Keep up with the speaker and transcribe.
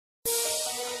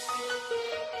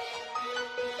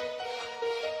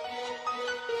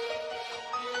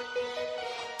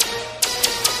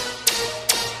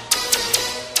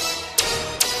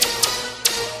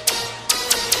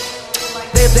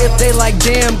They like,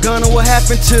 damn, Gunna, what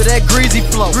happened to that greasy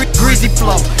flow? Greasy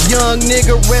flow. Young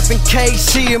nigga reppin'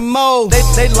 KCMO.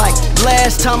 They like,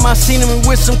 last time I seen him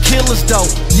with some killers though.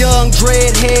 Young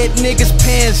dreadhead niggas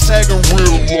pants sagging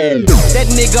real low. That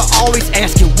nigga always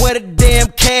asking where the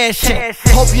damn cash at.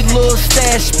 Hope your little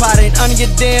stash spotted under your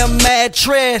damn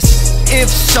mattress. If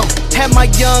so, have my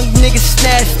young niggas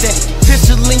snatch that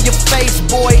pistol in your face,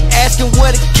 boy, asking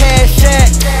where the cash at.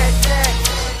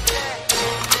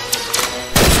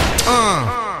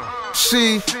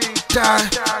 See, die,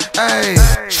 ayy.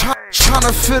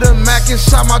 Tryna fit a Mac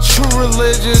inside my true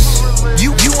religious.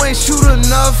 You ain't shoot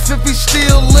enough if he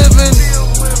still living.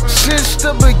 Since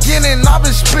the beginning, I've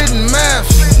been spitting meth.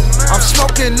 I'm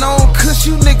smoking on cause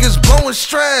you niggas blowing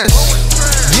stress.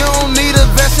 You don't need a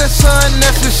vest, that's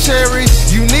unnecessary.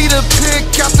 You need a pick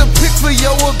out the pick for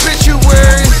your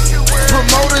obituary.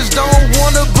 Promoters don't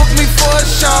wanna book me for a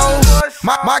show.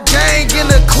 My gang in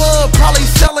the club probably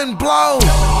selling blow.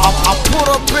 I put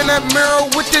up in that mirror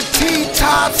with the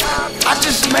T-tops. I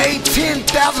just made 10,000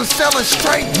 selling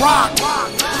straight rock.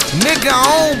 Nigga, I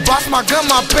don't boss my gun,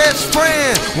 my best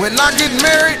friend. When I get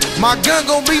married, my gun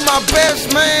gon' be my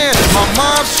best man. My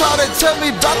mom tried to tell me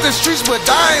about the streets, but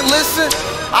I ain't listen.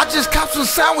 I just copped some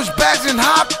sandwich bags and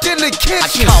hopped in the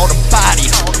kitchen. I called a body,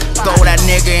 throw that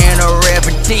nigga in a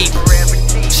river deep.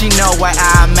 She know where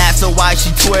I'm at, so why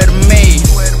she Twitter me?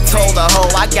 Told the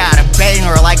hoe I got a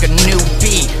banger like a new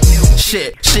beat.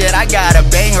 Shit, I got a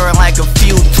banger in like a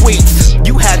few tweets.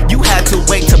 You had to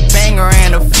wait to bang her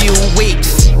in a few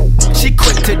weeks. She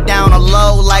quick to down a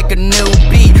low like a new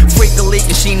beat. Freak a leak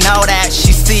and she know that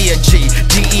she see a G.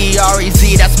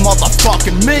 G-E-R-E-Z, that's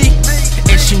motherfucking me.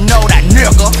 And she know that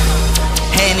nigga.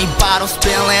 Henny bottle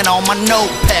spilling on my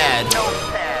notepad.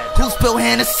 Who spill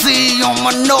Hennessy on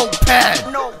my notepad?